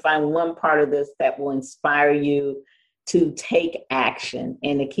if you can find one part of this that will inspire you to take action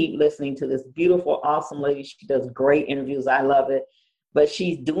and to keep listening to this beautiful, awesome lady. She does great interviews. I love it. But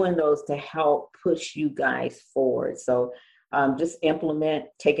she's doing those to help push you guys forward. So just implement,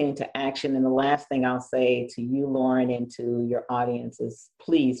 take it into action. And the last thing I'll say to you, Lauren, and to your audience is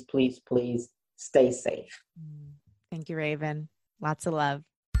please, please, please stay safe. Thank you, Raven. Lots of love.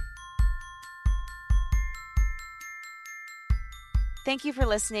 Thank you for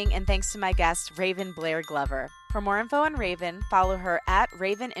listening, and thanks to my guest, Raven Blair Glover. For more info on Raven, follow her at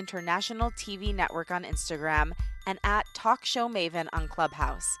Raven International TV Network on Instagram and at Talk Show Maven on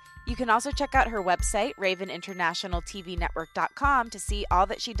Clubhouse. You can also check out her website, raveninternationaltvnetwork.com, to see all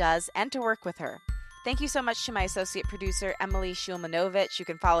that she does and to work with her. Thank you so much to my associate producer, Emily Shulmanovich. You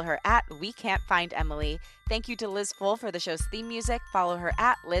can follow her at We Can't Find Emily. Thank you to Liz Full for the show's theme music. Follow her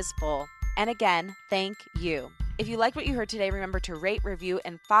at Liz Full. And again, thank you. If you like what you heard today, remember to rate, review,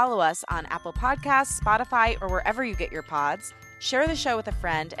 and follow us on Apple Podcasts, Spotify, or wherever you get your pods. Share the show with a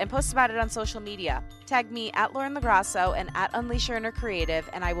friend and post about it on social media. Tag me at Lauren LaGrasso and at Unleash Your Inner Creative,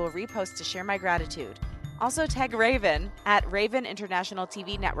 and I will repost to share my gratitude. Also tag Raven at Raven International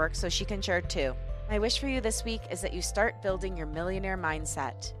TV Network so she can share too. My wish for you this week is that you start building your millionaire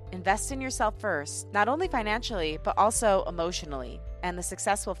mindset. Invest in yourself first, not only financially, but also emotionally, and the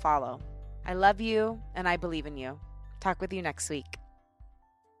success will follow. I love you, and I believe in you. Talk with you next week.